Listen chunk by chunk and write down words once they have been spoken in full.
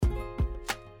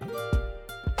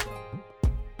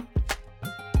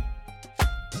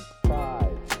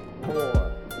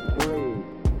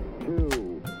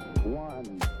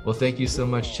Well, thank you so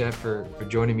much, Chet, for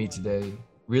joining me today.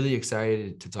 Really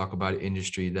excited to talk about an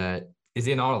industry that is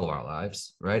in all of our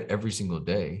lives, right? Every single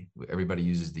day, everybody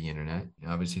uses the internet.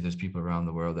 And obviously, there's people around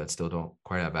the world that still don't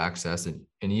quite have access. And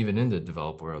even in the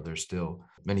developed world, there's still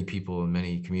many people in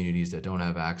many communities that don't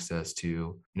have access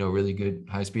to, really good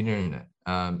high-speed internet.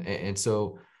 And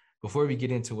so before we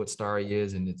get into what Starry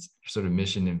is and its sort of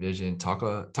mission and vision, talk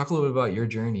a little bit about your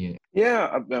journey.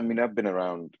 Yeah, I mean, I've been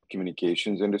around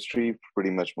communications industry pretty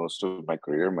much most of my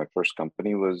career. My first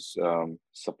company was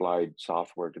supplied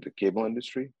software to the cable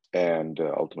industry and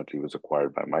ultimately was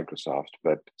acquired by Microsoft.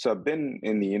 But so I've been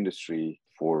in the industry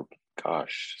for,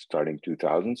 gosh, starting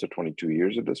 2000, so 22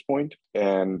 years at this point.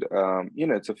 And,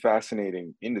 it's a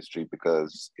fascinating industry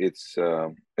because it's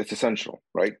essential,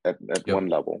 right? At Yep. one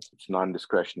level, it's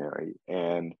non-discretionary.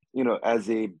 And, as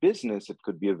a business, it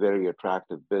could be a very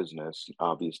attractive business.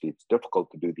 Obviously, it's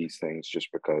difficult to do these things just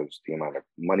because the amount of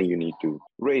money you need to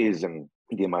raise and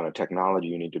the amount of technology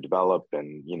you need to develop,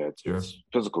 and Sure. it's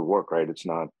physical work, right? It's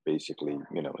not basically,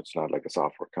 it's not like a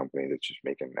software company that's just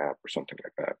making an app or something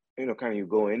like that. Kind of you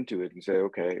go into it and say,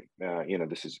 okay,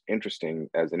 this is interesting.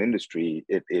 As an industry,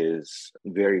 it is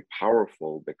very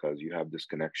powerful because you have this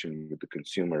connection with the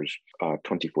consumers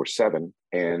 24/7,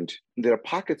 and there are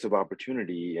pockets of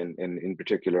opportunity. And in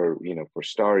particular, for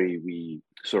Starry, we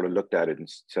sort of looked at it and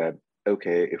said,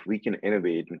 okay, if we can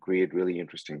innovate and create really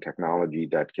interesting technology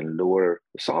that can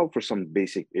solve for some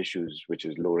basic issues, which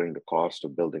is lowering the cost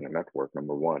of building a network,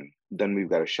 number one, then we've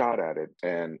got a shot at it.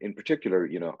 And in particular,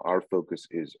 our focus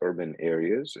is urban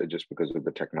areas just because of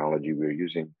the technology we're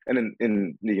using. And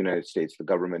in the United States, the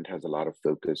government has a lot of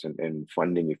focus and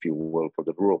funding, if you will, for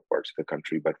the rural parts of the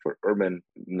country. But for urban,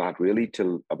 not really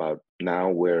till about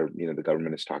now, where, the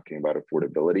government is talking about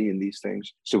affordability in these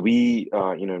things. So we,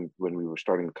 when we were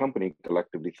starting the company,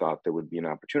 collectively thought there would be an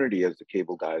opportunity as the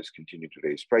cable guys continue to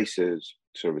raise prices,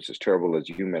 service is terrible, as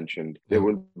you mentioned, there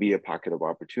will be a pocket of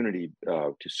opportunity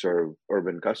to serve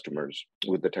urban customers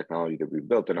with the technology that we've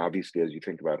built. And obviously, as you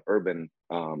think about urban,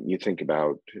 you think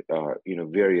about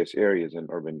various areas in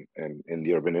urban and in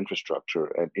the urban infrastructure,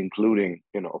 and including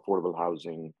affordable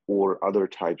housing or other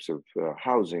types of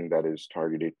housing that is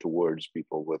targeted towards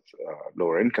people with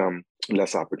lower income,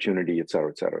 less opportunity, et cetera,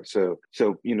 et cetera. So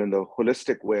the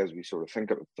holistic way, as we sort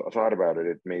of thought about it,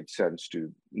 it made sense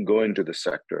to go into the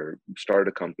sector, start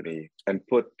a company, and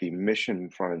put the mission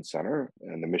front and center.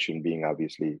 And the mission being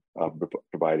obviously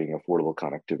providing affordable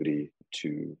connectivity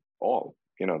to all.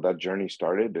 That journey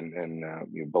started and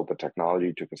we built the technology.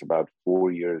 It took us about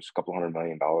 4 years, a couple $100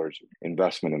 million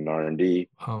investment in R&D.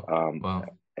 Wow.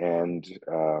 And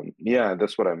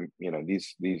that's what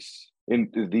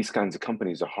these kinds of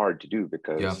companies are hard to do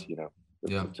because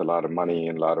it's a lot of money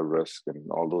and a lot of risk and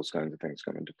all those kinds of things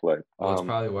come into play. Well, it's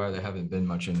probably why there haven't been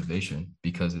much innovation,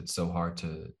 because it's so hard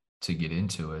to get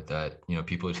into it that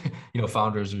people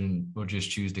founders will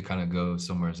just choose to kind of go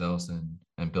somewhere else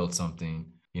and build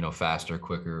something faster,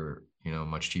 quicker,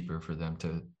 much cheaper for them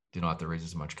to don't have to raise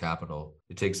as much capital.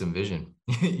 It takes some vision,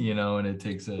 and it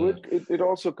takes it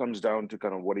also comes down to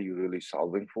kind of what are you really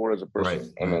solving for as a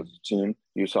person and as a team.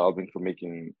 You're solving for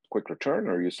making quick return,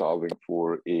 or you're solving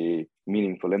for a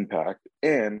meaningful impact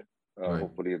and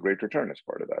hopefully a great return as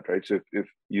part of that, right? So if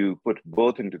you put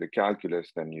both into the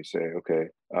calculus, then you say, okay,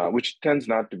 which tends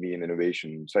not to be an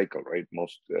innovation cycle, right?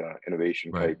 Most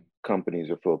innovation type companies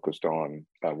are focused on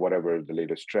whatever the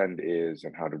latest trend is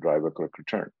and how to drive a quick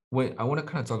return. Wait, I want to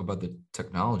kind of talk about the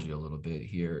technology a little bit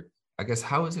here. I guess,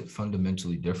 how is it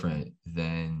fundamentally different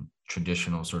than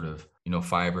traditional sort of,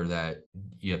 fiber that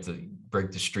you have to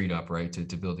break the street up, right?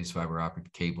 To build these fiber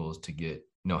optic cables to get,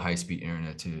 high-speed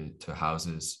internet to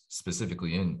houses,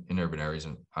 specifically in urban areas.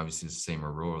 And obviously it's the same in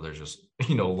rural. There's just,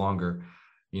 longer,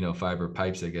 fiber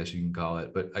pipes, I guess you can call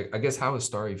it. But I guess, how is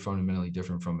Starry fundamentally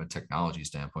different from a technology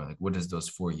standpoint? Like, what is those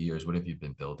 4 years? What have you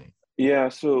been building? Yeah,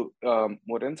 so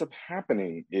what ends up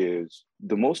happening is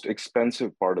the most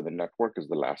expensive part of the network is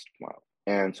the last mile.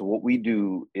 And so what we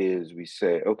do is we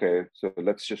say, okay, so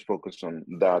let's just focus on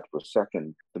that for a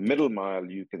second. The middle mile,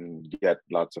 you can get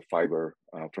lots of fiber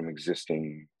from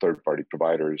existing third-party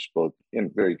providers, both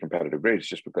in very competitive rates,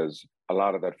 just because a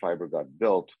lot of that fiber got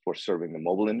built for serving the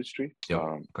mobile industry.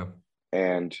 Okay.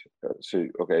 And so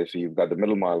you've got the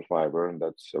middle mile fiber, and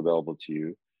that's available to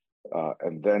you.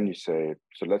 And then you say,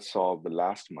 so let's solve the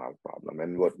last mile problem.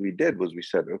 And what we did was we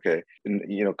said, okay,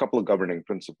 a couple of governing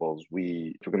principles.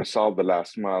 If we're going to solve the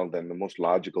last mile, then the most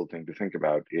logical thing to think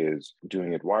about is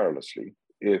doing it wirelessly.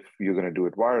 If you're going to do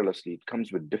it wirelessly, it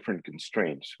comes with different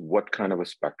constraints. What kind of a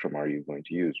spectrum are you going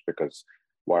to use? Because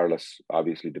Wireless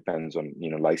obviously depends on,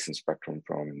 licensed spectrum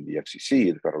from the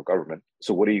FCC, the federal government.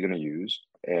 So what are you going to use?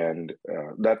 And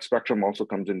that spectrum also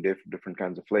comes in different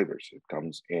kinds of flavors. It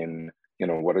comes in,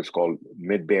 what is called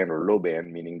mid-band or low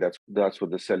band, meaning that's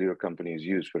what the cellular companies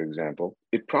use, for example.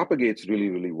 It propagates really,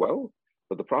 really well.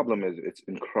 But the problem is it's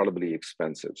incredibly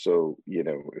expensive. So,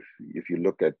 if you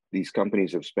look at these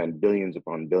companies have spent billions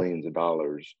upon billions of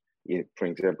dollars. For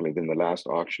example, in the last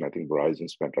auction, I think Verizon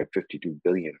spent like $52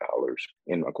 billion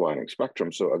in acquiring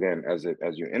spectrum. So again, as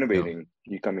you're Yeah. innovating,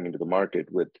 you're coming into the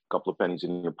market with a couple of pennies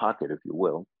in your pocket, if you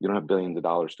will. You don't have billions of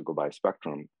dollars to go buy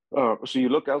spectrum. So you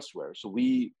look elsewhere. So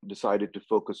we decided to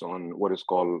focus on what is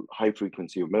called high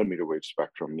frequency or millimeter wave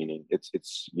spectrum, meaning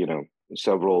it's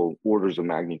several orders of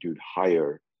magnitude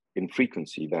higher in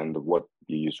frequency than what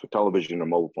you use for television or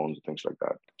mobile phones and things like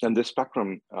that. And this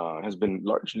spectrum has been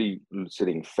largely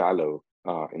sitting fallow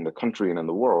in the country and in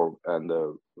the world. And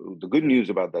the good news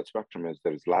about that spectrum is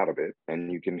there's a lot of it, and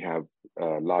you can have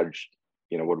large,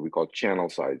 what we call channel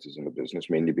sizes in the business,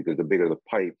 mainly because the bigger the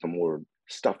pipe, the more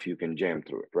stuff you can jam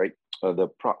through it, right?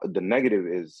 The negative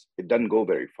is it doesn't go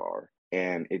very far,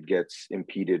 and it gets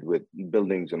impeded with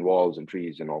buildings and walls and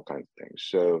trees and all kinds of things.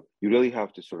 So you really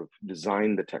have to sort of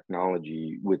design the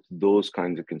technology with those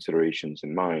kinds of considerations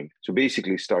in mind. So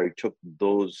basically, Starry took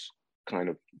those kind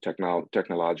of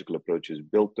technological approaches,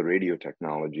 built the radio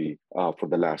technology for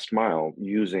the last mile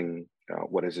using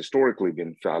what has historically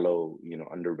been fallow,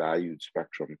 undervalued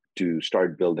spectrum to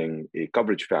start building a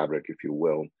coverage fabric, if you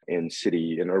will, in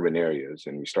urban areas.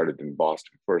 And we started in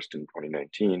Boston first in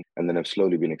 2019, and then have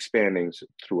slowly been expanding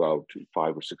throughout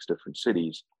 5 or 6 different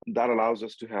cities. That allows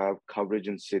us to have coverage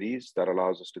in cities. That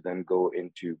allows us to then go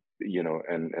into,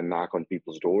 and knock on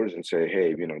people's doors and say,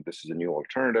 hey, this is a new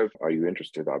alternative. Are you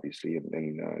interested? Obviously,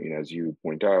 and as you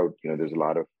point out, there's a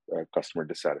lot of customer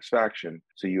dissatisfaction.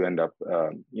 So you end up,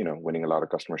 winning a lot of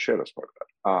customer share as part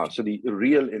of that. So the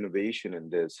real innovation in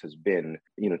this has been,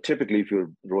 typically if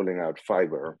you're rolling out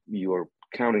fiber, you're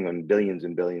counting on billions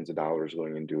and billions of dollars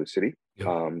going into a city,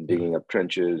 digging up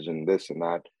trenches and this and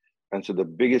that. And so the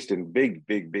biggest and big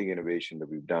innovation that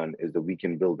we've done is that we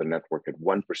can build a network at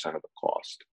 1% of the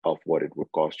cost of what it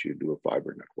would cost you to do a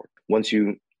fiber network. Once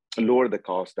you lower the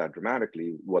cost that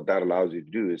dramatically, what that allows you to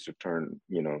do is to turn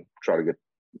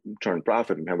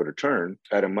profit and have a return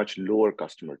at a much lower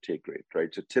customer take rate,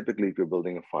 right? So typically, if you're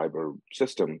building a fiber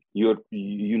system, you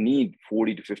need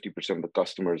 40 to 50% of the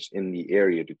customers in the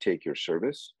area to take your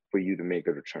service for you to make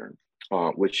a return,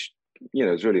 which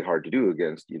it's really hard to do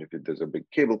against, if there's a big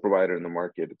cable provider in the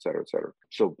market, et cetera, et cetera.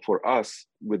 So for us,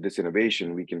 with this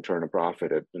innovation, we can turn a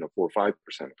profit at, 4 or 5%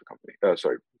 of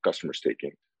the customers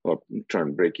taking, or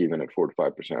break even at 4 to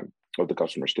 5% of the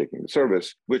customers taking the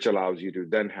service, which allows you to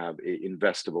then have a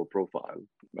investable profile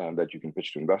that you can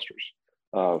pitch to investors.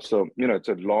 So it's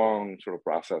a long sort of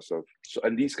process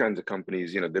and these kinds of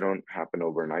companies, they don't happen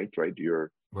overnight, right? You're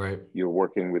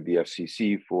working with the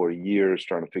FCC for years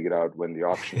trying to figure out when the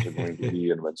auctions are going to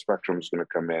be and when spectrum is going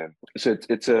to come in. So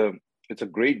it's a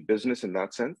great business in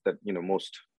that sense that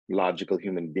most logical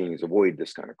human beings avoid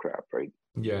this kind of crap, right?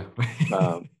 Yeah.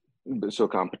 So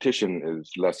competition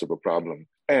is less of a problem,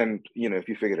 and if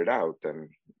you figured it out, then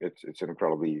it's an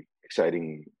incredibly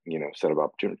exciting set of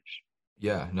opportunities.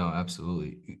 Yeah, no,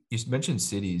 absolutely. You mentioned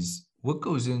cities. What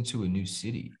goes into a new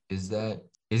city? Is it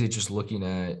just looking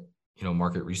at,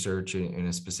 market research in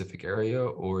a specific area,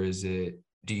 or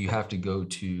do you have to go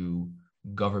to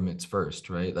governments first,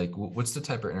 right? Like what's the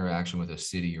type of interaction with a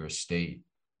city or a state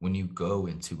when you go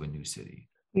into a new city?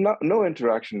 No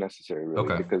interaction necessary, really,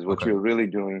 Okay. because what you're really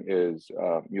doing is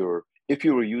if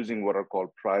you were using what are called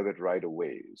public right of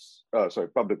ways,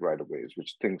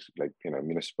 which things like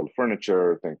municipal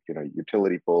furniture, think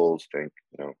utility poles, think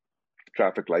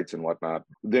traffic lights and whatnot,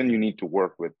 then you need to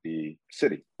work with the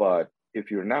city. But if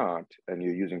you're not, and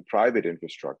you're using private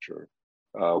infrastructure,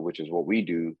 which is what we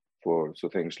do so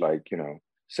things like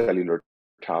cellular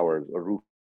towers or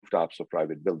rooftops of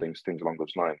private buildings, things along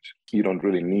those lines, you don't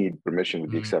really need permission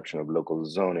with the exception of local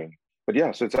zoning. But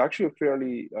yeah, so it's actually a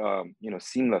fairly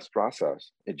seamless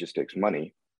process. It just takes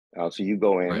money. So you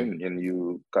go in and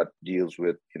you cut deals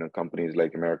with companies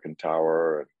like American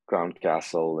Tower, Crown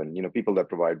Castle, and people that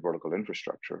provide vertical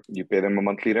infrastructure. You pay them a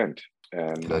monthly rent,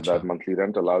 and that monthly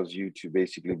rent allows you to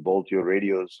basically bolt your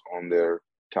radios on their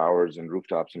towers and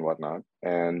rooftops and whatnot,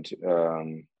 and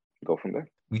go from there.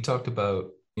 We talked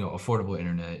about affordable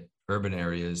internet, urban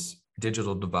areas.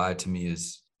 Digital divide to me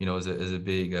is a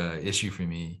big issue for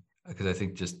me, because I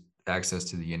think just access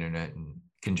to the internet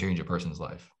can change a person's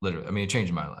life. Literally, I mean, it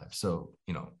changed my life. So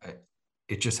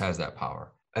it just has that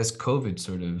power. As COVID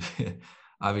sort of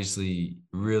obviously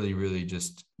really, really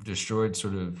just destroyed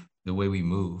sort of the way we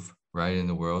move, right, in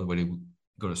the world, the way we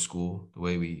go to school, the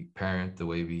way we parent, the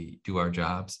way we do our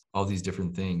jobs, all these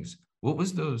different things. What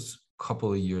was those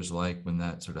couple of years like when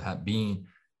that sort of being,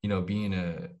 being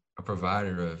a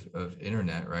provider of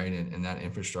internet, right, and that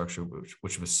infrastructure,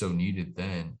 which was so needed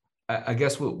then? I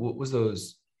guess what was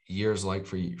those years like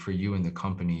for you and the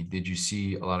company? Did you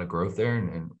see a lot of growth there,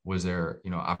 and was there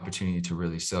opportunity to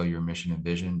really sell your mission and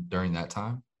vision during that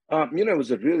time? It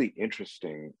was a really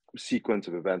interesting sequence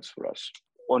of events for us.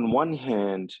 On one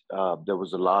hand, there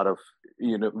was a lot of,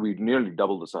 we nearly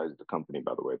doubled the size of the company,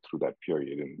 by the way, through that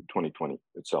period in 2020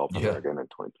 itself, and then Yeah. again in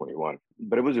 2021.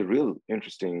 But it was a real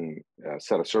interesting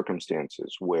set of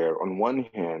circumstances where, on one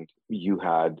hand, you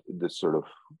had this sort of,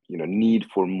 need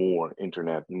for more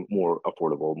internet, more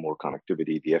affordable, more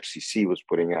connectivity. The FCC was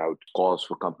putting out calls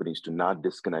for companies to not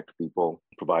disconnect people,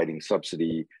 providing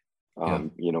subsidy. Yeah.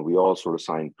 We all sort of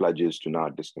signed pledges to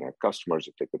not disconnect customers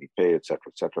if they couldn't pay, et cetera,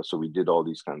 et cetera. So we did all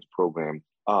these kinds of programs.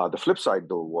 The flip side,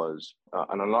 though, was,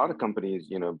 and a lot of companies,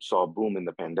 saw a boom in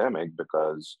the pandemic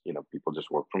because, people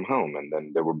just worked from home, and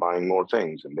then they were buying more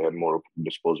things and they had more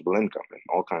disposable income and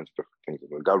all kinds of different things.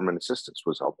 And the government assistance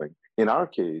was helping. In our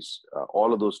case,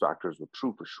 all of those factors were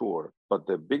true for sure. But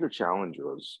the bigger challenge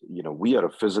was, we are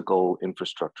a physical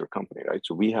infrastructure company, right?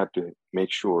 So we had to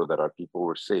make sure that our people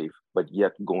were safe, but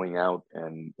yet going out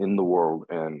and in the world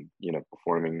and,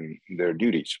 performing their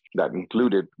duties. That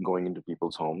included going into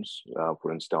people's homes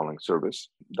for installing service.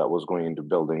 That was going into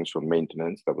buildings for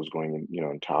maintenance. That was going in,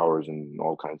 in towers and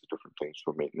all kinds of different things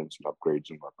for maintenance and upgrades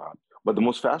and whatnot. But the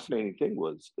most fascinating thing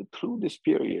was through this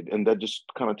period, and that just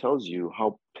kind of tells you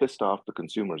how pissed off the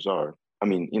consumers are. I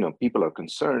mean, people are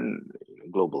concerned,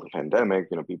 global pandemic,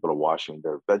 people are washing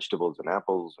their vegetables and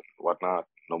apples and whatnot.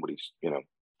 Nobody's,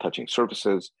 touching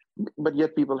surfaces, but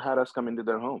yet people had us come into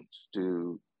their homes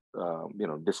to,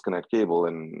 disconnect cable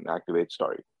and activate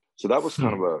Starry. So that was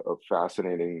kind of a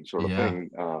fascinating sort of Yeah. thing,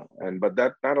 but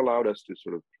that allowed us to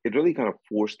sort of, it really kind of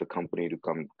forced the company to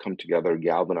come together,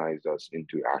 galvanize us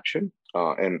into action,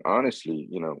 and honestly,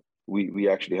 we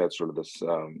actually had sort of this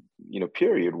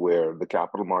period where the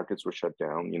capital markets were shut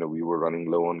down. We were running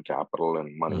low on capital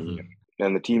and money, Hmm.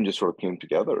 and the team just sort of came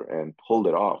together and pulled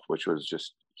it off, which was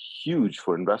just huge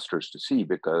for investors to see,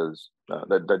 because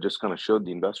that just kind of showed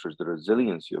the investors the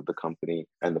resiliency of the company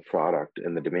and the product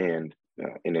and the demand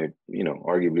in a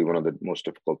arguably one of the most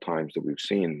difficult times that we've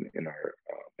seen in our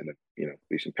in the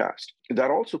recent past. That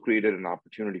also created an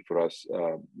opportunity for us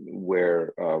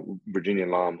where Virginia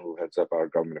Lam, who heads up our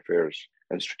government affairs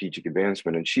and strategic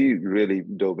advancement, and she really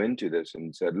dove into this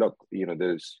and said, look,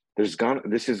 this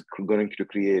is going to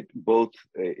create both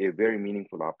a very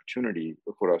meaningful opportunity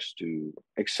for us to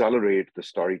accelerate the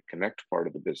Starry Connect part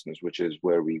of the business, which is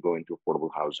where we go into affordable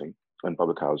housing and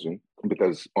public housing,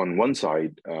 because on one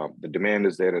side, the demand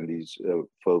is there and these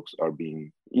folks are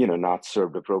being, not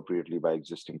served appropriately by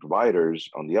existing providers.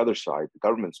 On the other side, the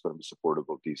government's going to be supportive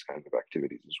of these kinds of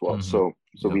activities as well. Hmm. So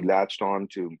we Yep. latched on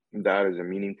to that as a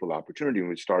meaningful opportunity. And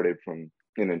we started from,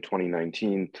 in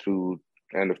 2019 through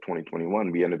end of 2021,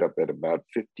 we ended up at about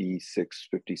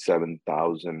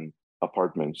 57,000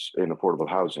 apartments in affordable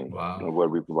housing Wow. where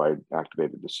we provide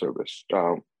activated the service.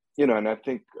 And I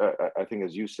think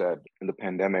as you said, the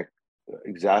pandemic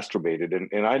exacerbated,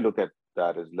 and I look at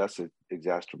that as less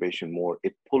exacerbation, more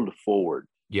it pulled forward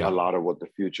a Yeah. lot of what the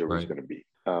future was Right. going to be.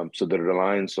 So the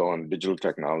reliance on digital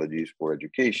technologies for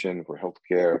education, for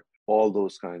healthcare, all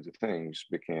those kinds of things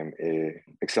became a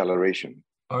acceleration.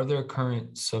 Are there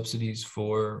current subsidies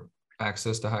for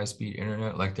access to high-speed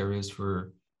internet like there is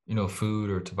for, food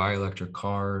or to buy electric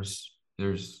cars?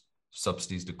 There's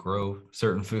subsidies to grow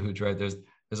certain foods, right?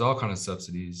 There's all kind of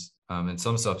subsidies. And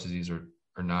some subsidies are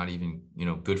not even,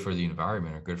 good for the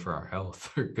environment or good for our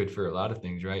health or good for a lot of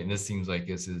things, right? And this seems like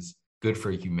this is good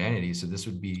for humanity. So this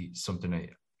would be something I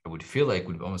would feel like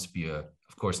would almost be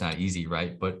of course, not easy,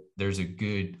 right? But there's a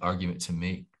good argument to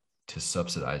make to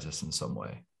subsidize this in some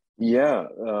way. Yeah,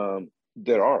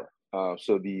 there are.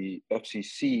 So the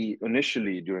FCC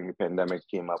initially during the pandemic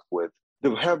came up with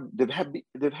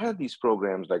they've had these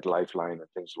programs like Lifeline and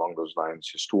things along those lines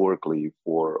historically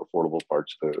for affordable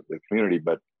parts of the community.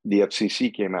 But the FCC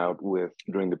came out with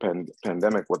during the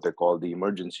pandemic what they call the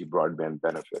emergency broadband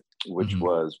benefit, which Hmm.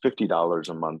 was $50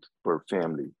 a month per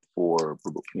family for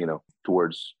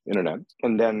towards internet.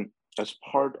 And then as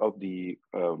part of the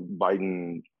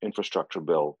Biden infrastructure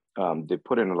bill, they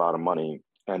put in a lot of money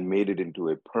and made it into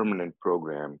a permanent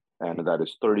program, and that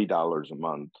is $30 a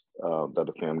month that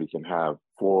a family can have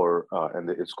and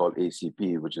it's called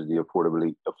ACP, which is the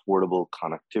Affordable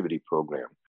Connectivity Program.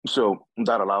 So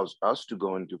that allows us to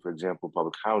go into, for example,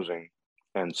 public housing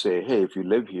and say, hey, if you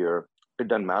live here, it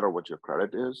doesn't matter what your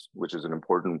credit is, which is an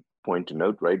important point to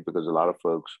note, right? Because a lot of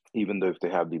folks, even though if they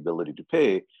have the ability to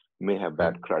pay, may have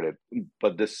Right. bad credit.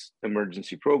 But this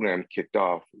emergency program kicked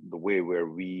off the way where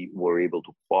we were able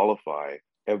to qualify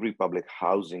every public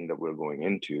housing that we're going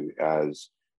into as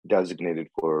designated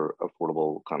for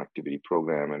affordable connectivity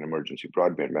program and emergency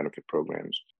broadband benefit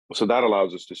programs. So that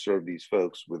allows us to serve these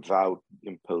folks without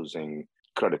imposing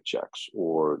credit checks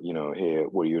or, hey,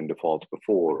 were you in default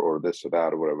before or this or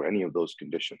that or whatever, any of those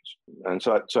conditions. And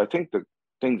so I think that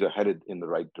things are headed in the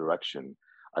right direction.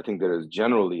 I think there is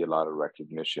generally a lot of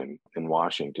recognition in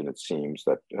Washington, it seems,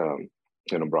 that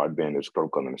broadband is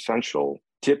critical and essential.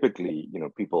 Typically,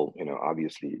 people,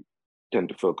 obviously tend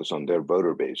to focus on their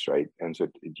voter base, right? And so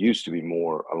it used to be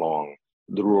more along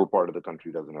the rural part of the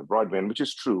country doesn't have broadband, which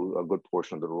is true. A good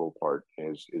portion of the rural part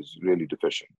is really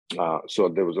deficient. So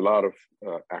there was a lot of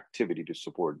activity to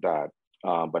support that.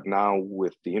 But now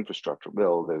with the infrastructure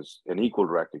bill, there's an equal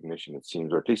recognition, it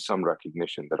seems, or at least some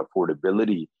recognition that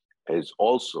affordability is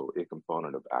also a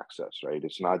component of access, right?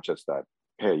 It's not just that,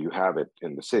 hey, you have it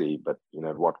in the city, but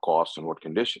at what cost and what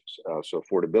conditions. So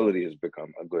affordability has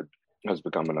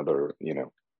become another,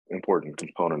 important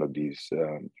component of these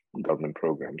government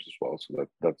programs as well. So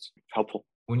that's helpful.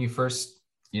 When you first,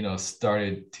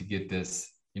 started to get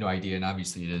this, idea, and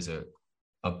obviously it is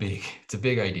it's a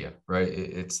big idea, right?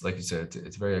 It's like you said,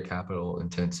 it's very a capital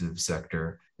intensive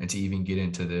sector. And to even get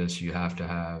into this, you have to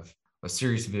have a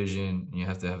serious vision, and you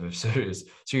have to have a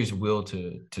serious will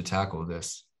to tackle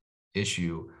this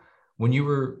issue. When you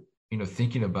were,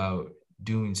 thinking about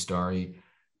doing Starry,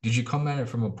 did you come at it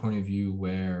from a point of view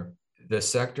where the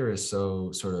sector is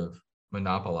so sort of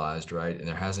monopolized, right? And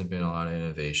there hasn't been a lot of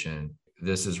innovation.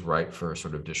 This is ripe for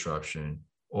sort of disruption.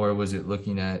 Or was it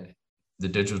looking at the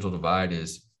digital divide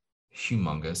is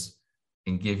humongous,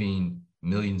 and giving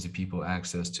millions of people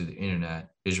access to the internet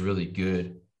is really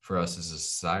good for us as a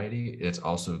society. It's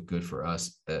also good for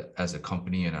us as a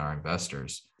company and our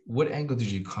investors. What angle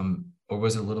did you come, or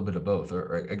was it a little bit of both?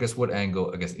 Or I guess what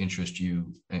angle, interests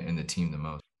you and the team the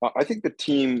most? I think the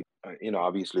team,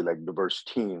 obviously like diverse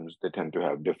teams, they tend to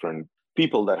have different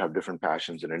people that have different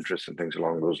passions and interests and things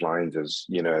along those lines. As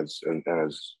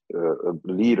as a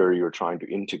leader, you're trying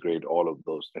to integrate all of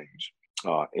those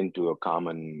things into a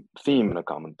common theme and a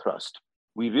common thrust.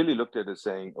 We really looked at it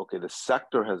saying, okay, the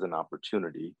sector has an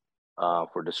opportunity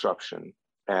for disruption,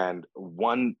 and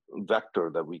one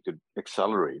vector that we could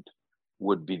accelerate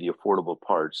would be the affordable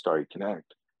part, Starry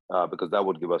Connect, because that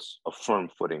would give us a firm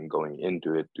footing going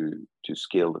into it to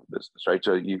scale the business, right?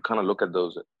 So you kind of look at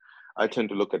those. I tend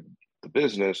to look at the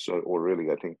business, or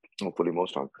really, I think hopefully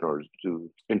most entrepreneurs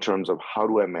do, in terms of how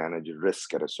do I manage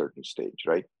risk at a certain stage,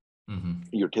 right? Mm-hmm.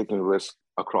 You're taking risk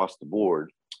across the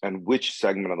board, and which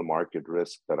segment of the market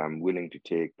risk that I'm willing to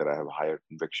take that I have higher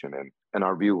conviction in. And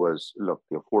our view was, look,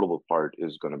 the affordable part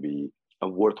is going to be a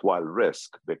worthwhile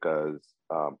risk because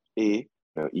A,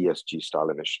 ESG style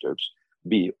initiatives.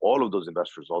 B, all of those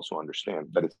investors also understand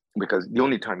that it's because the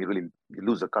only time you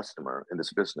lose a customer in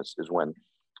this business is when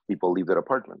people leave their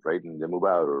apartment, right? And they move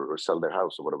out or sell their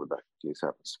house or whatever that case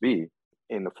happens to be.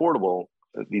 In affordable,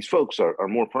 these folks are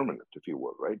more permanent, if you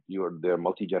will, right? They're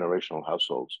multi-generational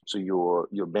households. So you're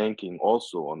banking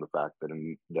also on the fact that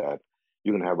that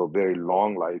you're going to have a very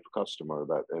long life customer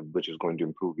which is going to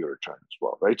improve your return as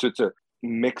well, right? So it's a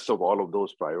mix of all of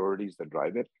those priorities that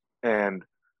drive it. And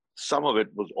some of it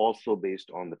was also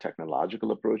based on the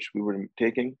technological approach we were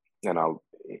taking. And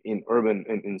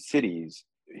in cities,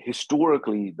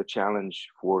 historically, the challenge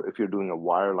for if you're doing a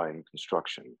wireline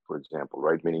construction, for example,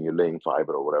 right, meaning you're laying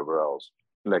fiber or whatever else,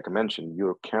 like I mentioned,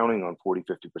 you're counting on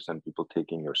 40-50% people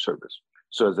taking your service.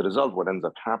 So as a result, what ends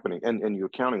up happening, and you're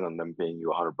counting on them paying you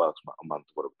 $100 a month,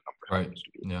 whatever the number happens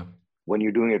to be. Yeah. When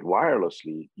you're doing it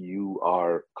wirelessly, you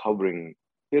are covering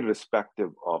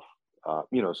irrespective of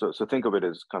so think of it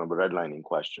as kind of a redlining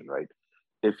question, right?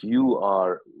 If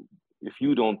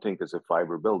you don't think as a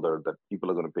fiber builder that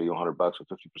people are going to pay you $100 or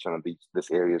 50% of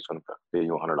this area is going to pay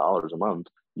you $100 a month,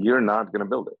 you're not going to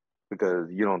build it because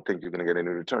you don't think you're going to get any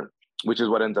return, which is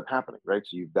what ends up happening, right?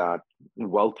 So you've got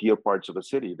wealthier parts of the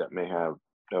city that may have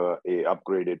a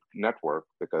upgraded network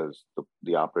because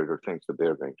the operator thinks that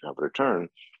they're going to have a return,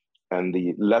 and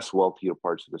the less wealthier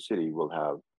parts of the city will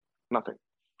have nothing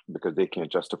because they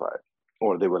can't justify it,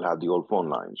 or they will have the old phone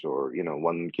lines, or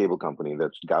one cable company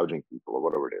that's gouging people or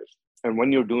whatever it is. And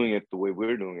when you're doing it the way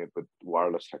we're doing it with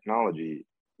wireless technology,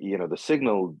 the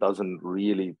signal doesn't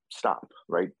really stop,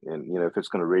 right? And if it's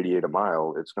going to radiate a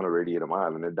mile, it's going to radiate a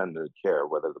mile, and it doesn't care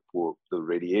whether the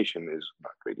radiation is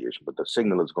not radiation, but the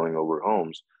signal is going over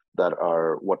homes that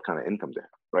are what kind of income they have,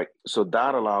 right? So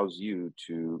that allows you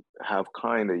to have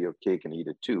kind of your cake and eat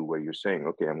it too, where you're saying,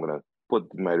 okay, I'm going to put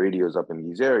my radios up in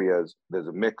these areas. There's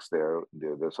a mix there.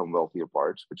 There's some wealthier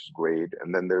parts, which is great,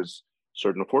 and then there's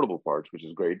certain affordable parts, which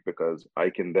is great because I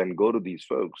can then go to these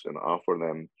folks and offer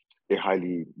them a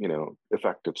highly,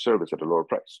 effective service at a lower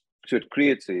price. So it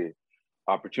creates a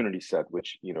opportunity set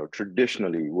which,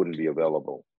 traditionally wouldn't be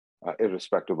available,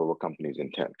 irrespective of a company's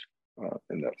intent,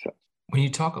 in that sense. When you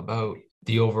talk about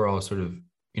the overall sort of,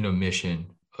 mission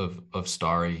of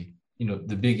Starry,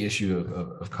 the big issue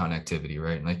of connectivity,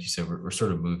 right? And like you said, we're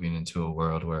sort of moving into a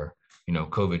world where,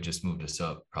 COVID just moved us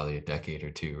up probably a decade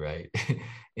or two, right?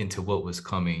 into what was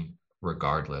coming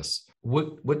regardless.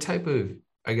 What type of,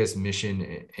 I guess,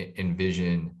 mission and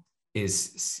vision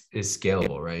is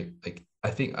scalable, right? Like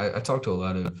I think I talked to a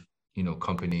lot of,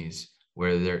 companies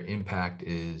where their impact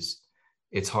is,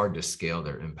 it's hard to scale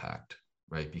their impact,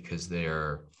 right? Because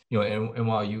they're, and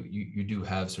while you do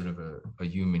have sort of a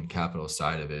human capital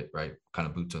side of it, right? Kind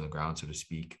of boots on the ground, so to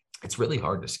speak, it's really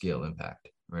hard to scale impact,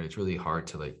 right? It's really hard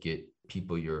to like get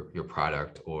people your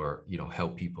product, or,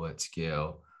 help people at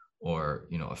scale, or,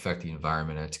 affect the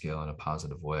environment at scale in a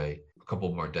positive way a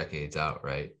couple more decades out,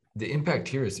 right? The impact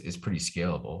here is pretty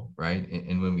scalable, right?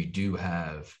 And when we do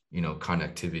have,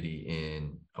 connectivity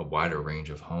in a wider range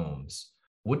of homes,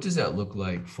 what does that look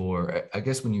like for, I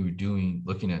guess, when you were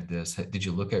looking at this, did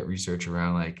you look at research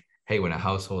around like, hey, when a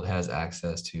household has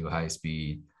access to high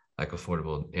speed, like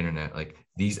affordable internet, like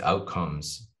these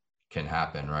outcomes can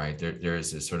happen, right? There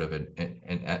is this sort of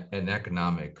an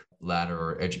economic ladder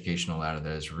or educational ladder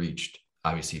that is reached,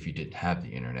 obviously, if you didn't have the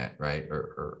internet, right?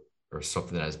 Or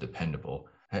something that is dependable.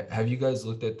 Have you guys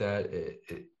looked at that?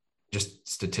 Just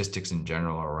statistics in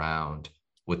general around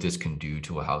what this can do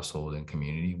to a household and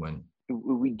community when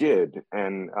we did,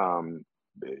 and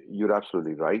you're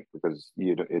absolutely right, because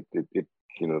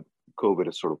COVID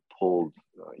has sort of pulled.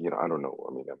 I don't know.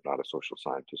 I mean, I'm not a social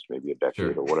scientist. Maybe a decade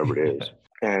sure. or whatever it is.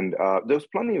 And there's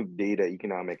plenty of data,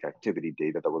 economic activity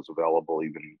data, that was available.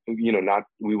 Even not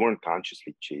we weren't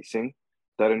consciously chasing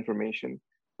that information,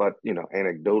 but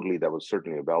anecdotally, that was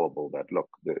certainly available. That look,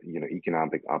 the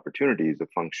economic opportunity is a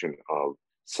function of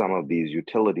some of these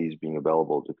utilities being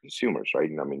available to consumers, right?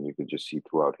 And I mean, you could just see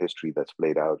throughout history that's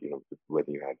played out,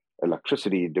 whether you had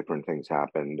electricity, different things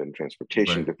happened, and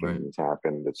transportation, different things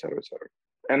happened, et cetera, et cetera.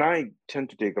 And I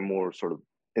tend to take a more sort of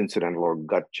incidental or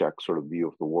gut check sort of view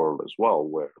of the world as well,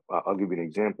 where I'll give you an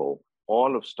example.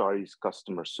 All of Starry's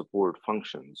customer support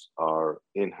functions are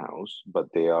in-house, but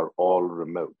they are all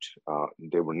remote.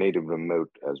 They were native remote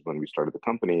as when we started the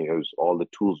company. It was all the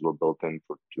tools were built in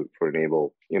for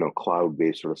enable,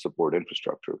 cloud-based sort of support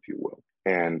infrastructure, if you will.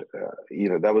 And,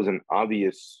 that was an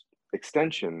obvious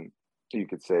extension. You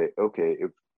could say, okay,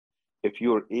 if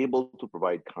you're able to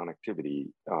provide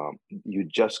connectivity, you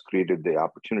just created the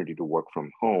opportunity to work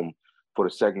from home for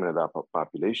a segment of that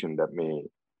population that may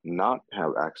not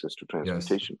have access to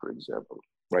transportation, for example,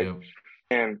 right? Yep.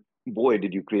 And boy,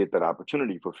 did you create that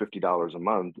opportunity for $50 a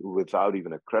month without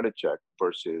even a credit check,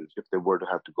 versus if they were to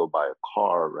have to go buy a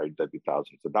car, right, that'd be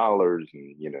thousands of dollars,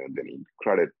 and they need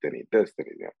credit, they need this, they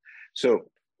need that. So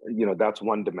that's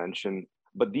one dimension.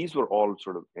 But these were all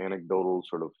sort of anecdotal,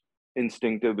 sort of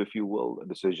instinctive, if you will,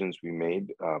 decisions we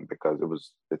made, because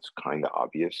it's kind of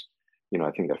obvious. I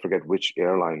think I forget which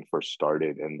airline first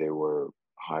started, and they were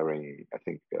hiring, I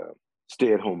think,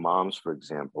 stay-at-home moms, for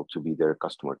example, to be their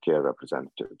customer care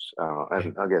representatives.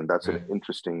 And again, that's an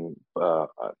interesting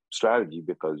strategy,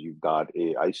 because you've got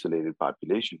a isolated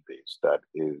population base that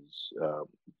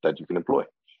you can employ,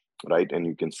 right? And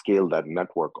you can scale that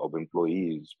network of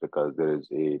employees because there is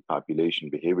a population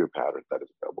behavior pattern that is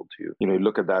available to you. You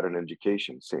look at that in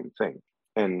education, same thing.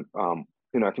 And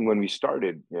I think when we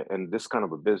started, and this kind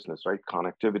of a business, right,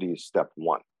 connectivity is step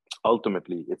one.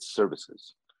 Ultimately, it's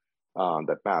services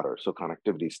that matter. So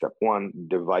connectivity is step one,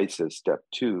 devices step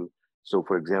two. So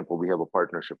for example, we have a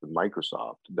partnership with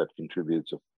Microsoft that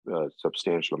contributes a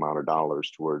substantial amount of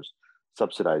dollars towards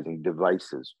subsidizing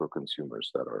devices for consumers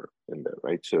that are in there,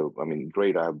 right? So, I mean,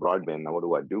 great, I have broadband, now what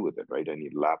do I do with it, right? I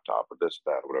need a laptop or this,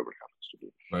 that, whatever it happens to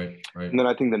be. Right. And then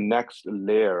I think the next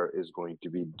layer is going to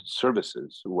be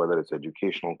services, whether it's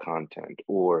educational content,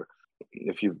 or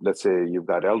if let's say you've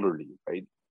got elderly, right,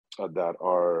 that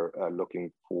are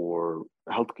looking for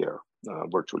healthcare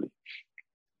virtually.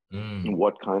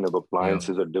 What kind of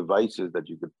appliances or devices that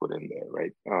you could put in there,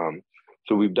 right?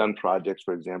 So we've done projects,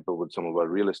 for example, with some of our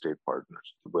real estate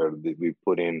partners, where we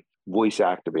put in voice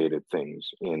activated things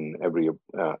in every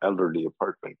elderly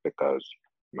apartment because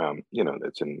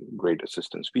that's a great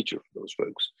assistance feature for those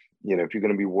folks. If you're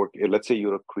going to be working, let's say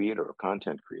you're a creator, a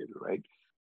content creator, right?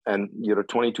 And you're a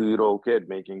 22-year-old kid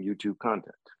making YouTube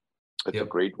content. It's a Yep.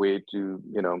 great way to,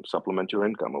 supplement your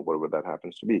income or whatever that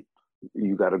happens to be.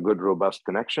 You got a good, robust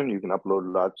connection. You can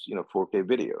upload lots, 4K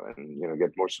video and,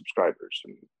 get more subscribers.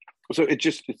 And so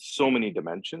it's so many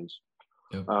dimensions.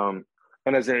 Yep.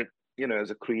 And as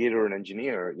a creator and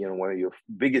engineer, one of your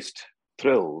biggest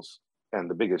thrills and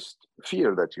the biggest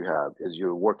fear that you have is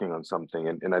you're working on something.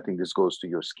 And I think this goes to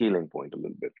your scaling point a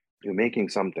little bit. You're making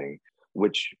something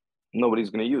which nobody's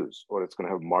going to use, or it's going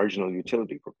to have marginal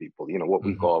utility for people. What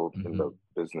we call in the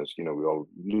business, we all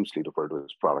loosely refer to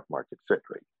as product market fit,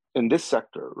 right? In this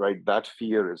sector, right, that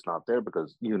fear is not there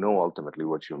because ultimately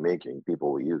what you're making,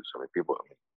 people will use.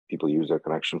 People use their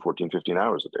connection 14, 15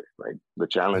 hours a day, right? The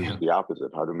challenge is the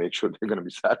opposite, how to make sure they're going to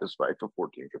be satisfied for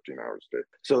 14, 15 hours a day.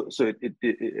 So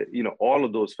all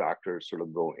of those factors sort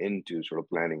of go into sort of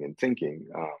planning and thinking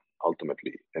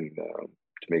ultimately, and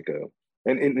to make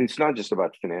and it's not just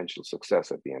about financial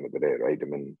success at the end of the day, right? I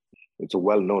mean, it's a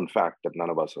well-known fact that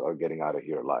none of us are getting out of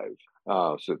here alive.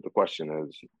 So the question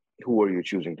is, who are you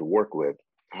choosing to work with?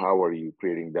 How are you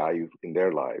creating value in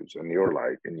their lives and your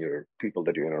life and your people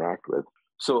that you interact with?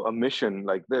 So a mission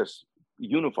like this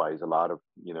unifies a lot of,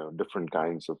 different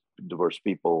kinds of diverse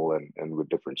people and with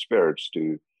different spirits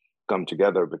to come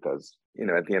together because,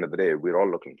 at the end of the day, we're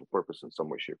all looking for purpose in some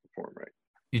way, shape, or form, right?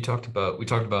 We talked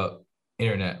about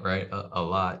internet, right? A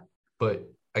lot, but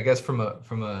I guess from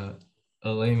a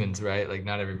layman's, right? Like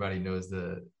not everybody knows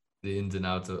the ins and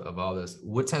outs of all this.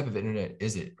 What type of internet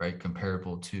is it, right?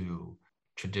 Comparable to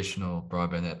traditional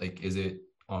broadband net? Like, is it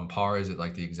on par? Is it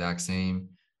like the exact same?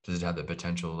 Does it have the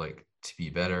potential like to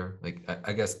be better? Like,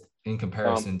 I guess in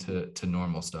comparison to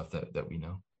normal stuff that we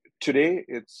know. Today,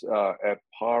 it's at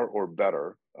par or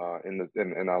better.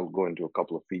 And I'll go into a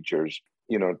couple of features.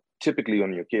 Typically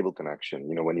on your cable connection,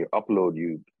 when you upload,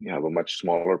 you have a much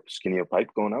smaller, skinnier pipe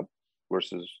going up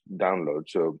versus download.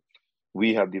 So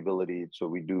we have the ability, so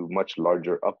we do much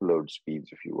larger upload speeds,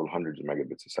 if you will, hundreds of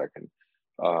megabits a second.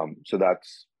 So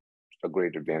that's a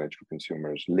great advantage for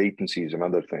consumers. Latency is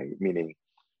another thing, meaning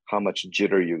how much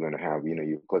jitter you're going to have.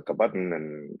 You click a button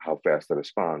and how fast the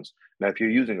response. Now, if you're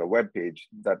using a web page,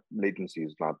 that latency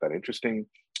is not that interesting.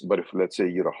 But if, let's say,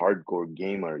 you're a hardcore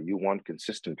gamer, you want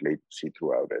consistent latency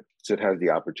throughout it. So it has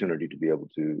the opportunity to be able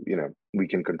to, we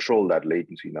can control that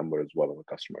latency number as well on a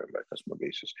customer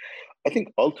basis. I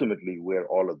think ultimately where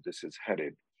all of this is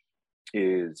headed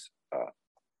is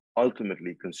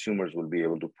ultimately consumers will be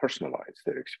able to personalize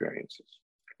their experiences.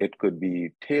 It could be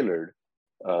tailored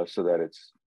so that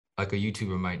it's like a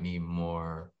YouTuber might need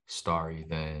more starry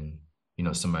than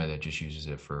somebody that just uses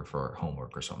it for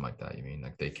homework or something like that. You mean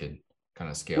like they could kind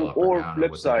of scale up or down?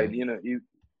 Flip side,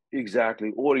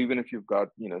 exactly. Or even if you've got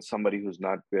somebody who's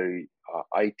not very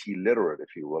IT literate,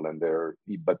 if you will,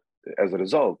 but as a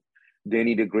result, they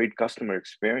need a great customer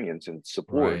experience and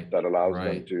support that allows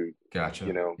them to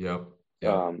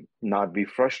not be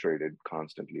frustrated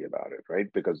constantly about it,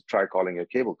 right? Because try calling a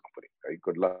cable company, right?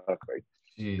 Good luck, right?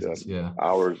 Jesus,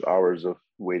 hours of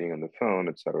waiting on the phone,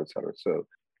 et cetera, et cetera. So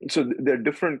there are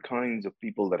different kinds of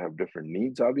people that have different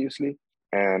needs, obviously.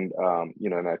 And,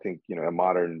 and I think, a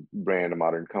modern brand, a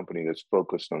modern company that's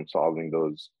focused on solving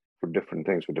those for different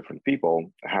things for different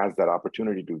people has that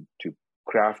opportunity to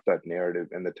craft that narrative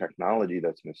and the technology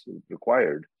that's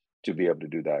required to be able to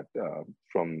do that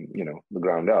from, the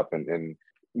ground up. And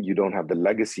you don't have the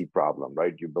legacy problem,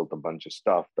 right? You built a bunch of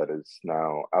stuff that is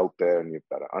now out there and you've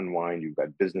got to unwind, you've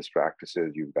got business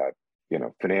practices, you've got,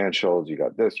 financials, you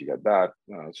got this, you got that.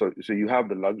 So you have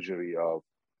the luxury of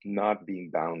not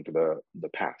being bound to the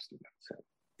past in that sense.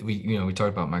 We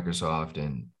talked about Microsoft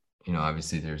and,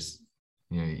 obviously there's,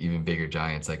 even bigger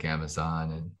giants like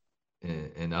Amazon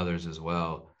and others as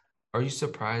well. Are you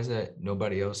surprised that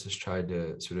nobody else has tried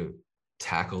to sort of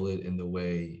tackle it in the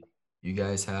way you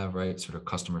guys have, right? Sort of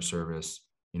customer service,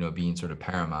 being sort of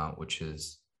paramount, which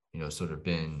has, sort of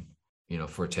been,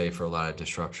 forte for a lot of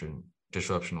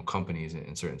disruptional companies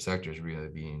in certain sectors, really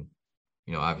being,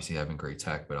 obviously having great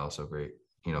tech, but also great,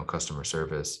 customer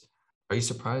service. Are you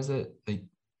surprised that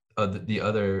the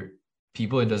other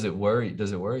people, and does it worry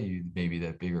you maybe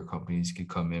that bigger companies could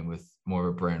come in with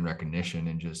more brand recognition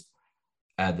and just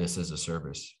add this as a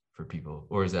service for people?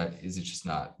 Or is it just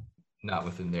not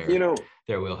within their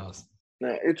wheelhouse?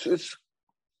 It's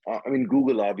I mean,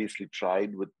 Google obviously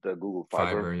tried with the Google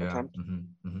Fiber attempt.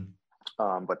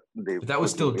 But they But that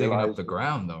was quickly still digging up realized the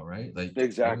ground though, right? Like it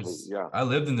exactly, was, yeah, I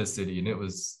lived in this city and it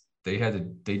was, they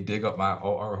dig up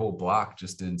our whole block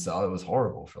just didn't sell. It was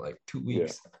horrible for like two yeah.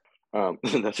 weeks.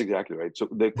 That's exactly right. So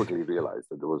they quickly realized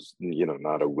that there was,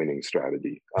 not a winning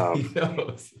strategy.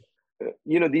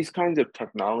 You know? These kinds of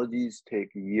technologies take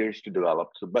years to develop.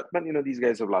 So, but these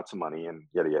guys have lots of money and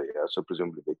yada yada yada. So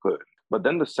presumably they could. But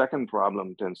then the second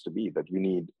problem tends to be that you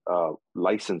need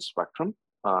licensed spectrum,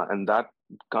 and that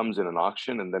comes in an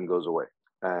auction and then goes away.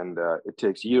 And it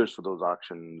takes years for those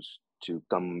auctions to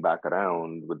come back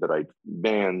around with the right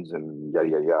bands and yada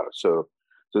yada yada. So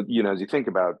as you think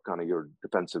about kind of your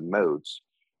defensive modes,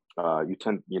 you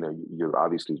tend, you're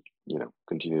obviously,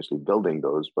 continuously building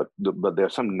those, but there are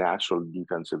some natural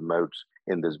defensive moats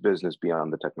in this business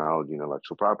beyond the technology and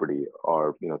intellectual property,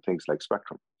 are, things like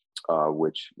spectrum,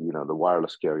 which, the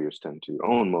wireless carriers tend to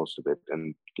own most of it.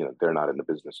 And, they're not in the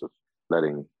business of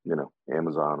letting,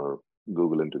 Amazon or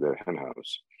Google into their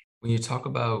henhouse. When you talk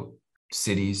about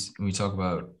cities, when we talk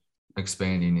about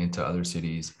expanding into other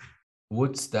cities,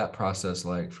 what's that process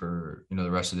like for,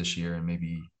 the rest of this year and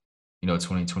maybe,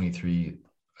 2023?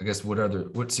 I guess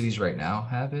what cities right now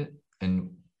have it,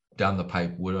 and down the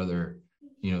pipe, what other,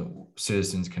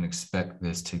 citizens can expect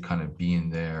this to kind of be in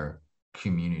their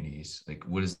communities? Like,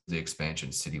 what does the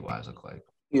expansion city-wise look like?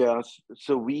 Yeah,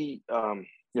 so we,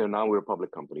 now we're a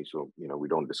public company, so we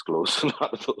don't disclose a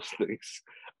lot of those things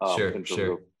Sure, in terms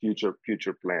of sure.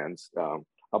 future plans.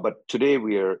 But today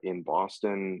we are in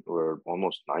Boston. We're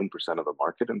almost 9% of the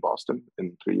market in Boston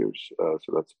in 3 years. So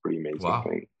that's a pretty amazing Wow.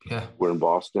 thing. Yeah. We're in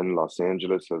Boston. Los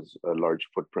Angeles has a large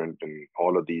footprint in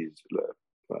all of these.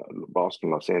 Boston,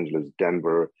 Los Angeles,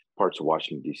 Denver, parts of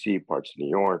Washington, D.C., parts of New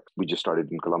York. We just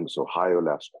started in Columbus, Ohio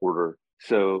last quarter.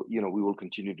 So, we will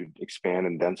continue to expand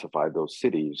and densify those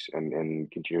cities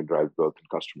and continue to drive growth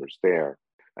in customers there.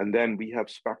 And then we have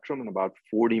spectrum in about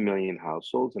 40 million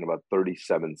households in about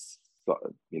 37,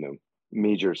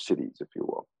 major cities, if you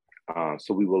will.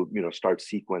 So we will, start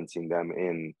sequencing them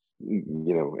in,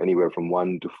 anywhere from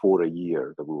 1 to 4 a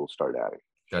year that we will start adding.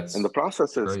 And the That's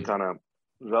process is great. kind of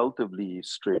relatively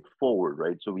straightforward,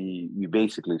 right? So we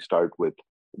basically start with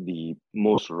the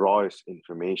most rawest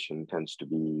information tends to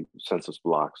be census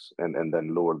blocks, and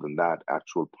then lower than that,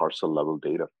 actual parcel level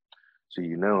data. So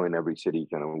in every city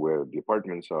kind of where the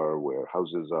apartments are, where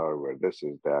houses are, where this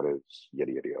is, that is,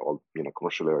 yada yada, all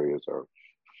commercial areas are.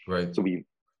 Right. So we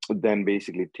then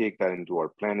basically take that into our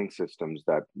planning systems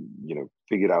that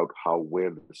figure out where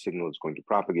the signal is going to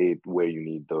propagate, where you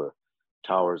need the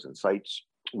towers and sites,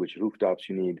 which rooftops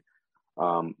you need.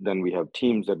 Then we have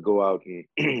teams that go out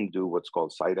and do what's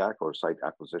called site ac or site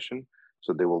acquisition.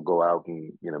 So they will go out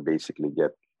and basically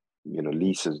get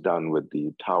leases done with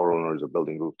the tower owners or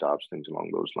building rooftops, things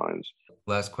along those lines.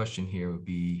 Last question here would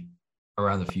be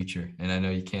around the future, and I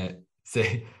know you can't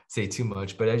say too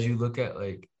much, but as you look at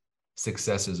like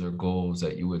successes or goals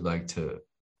that you would like to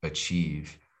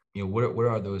achieve, what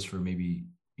are those for maybe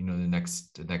the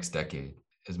next decade,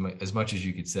 as much as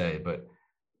you could say, but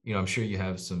I'm sure you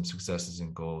have some successes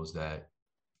and goals that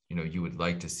you would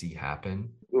like to see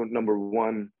happen. So number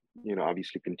one,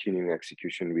 obviously continuing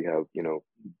execution. We have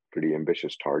pretty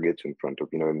ambitious targets in front of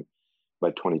by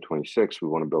 2026 we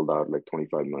want to build out like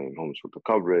 25 million homes worth of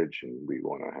coverage, and we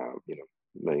want to have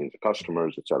millions of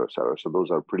customers, et cetera, et cetera. So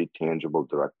those are pretty tangible,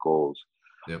 direct goals.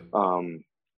 Yep.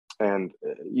 And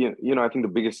I think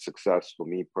the biggest success for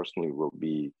me personally will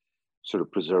be sort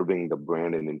of preserving the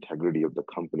brand and integrity of the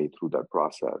company through that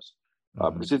process.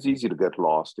 Because it's easy to get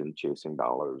lost in chasing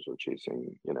dollars or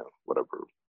chasing, whatever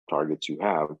targets you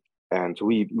have. And so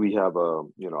we have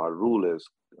our rule is,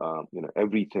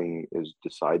 everything is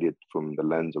decided from the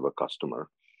lens of a customer.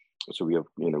 So we have,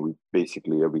 we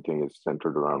basically everything is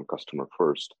centered around customer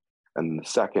first. And the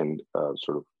second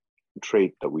sort of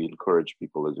trait that we encourage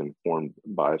people is informed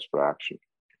bias for action,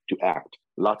 to act.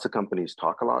 Lots of companies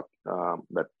talk a lot,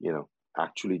 but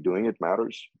actually doing it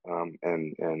matters.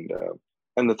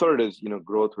 And the third is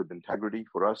growth with integrity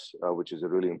for us, which is a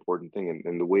really important thing.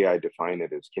 And the way I define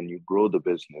it is, can you grow the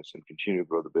business and continue to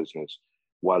grow the business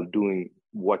while doing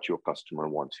what your customer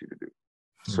wants you to do,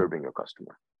 serving your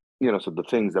customer? So the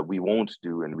things that we won't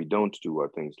do and we don't do are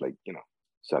things like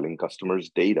selling customers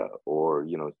data, or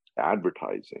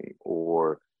advertising,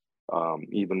 or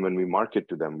even when we market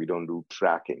to them, we don't do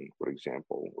tracking, for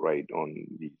example, right, on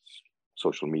these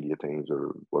social media things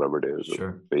or whatever it is, Sure.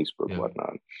 or Facebook, Yeah.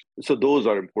 whatnot. So those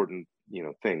are important,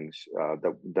 things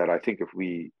that I think if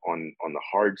we on the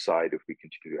hard side, if we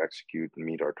continue to execute and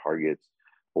meet our targets,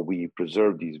 or we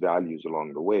preserve these values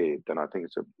along the way, then I think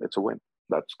it's a win.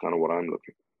 That's kind of what I'm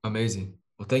looking. Amazing.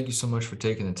 Well, thank you so much for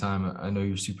taking the time. I know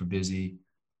you're super busy.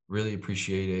 Really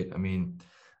appreciate it. I mean,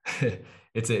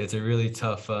 it's a really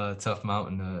tough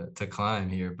mountain to climb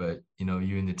here, but you know,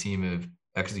 you and the team have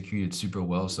executed super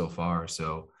well so far.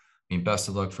 So, I mean, best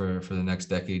of luck for the next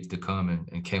decades to come,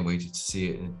 and can't wait to see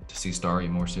it and to see Starry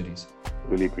in more cities.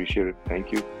 Really appreciate it.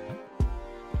 Thank you.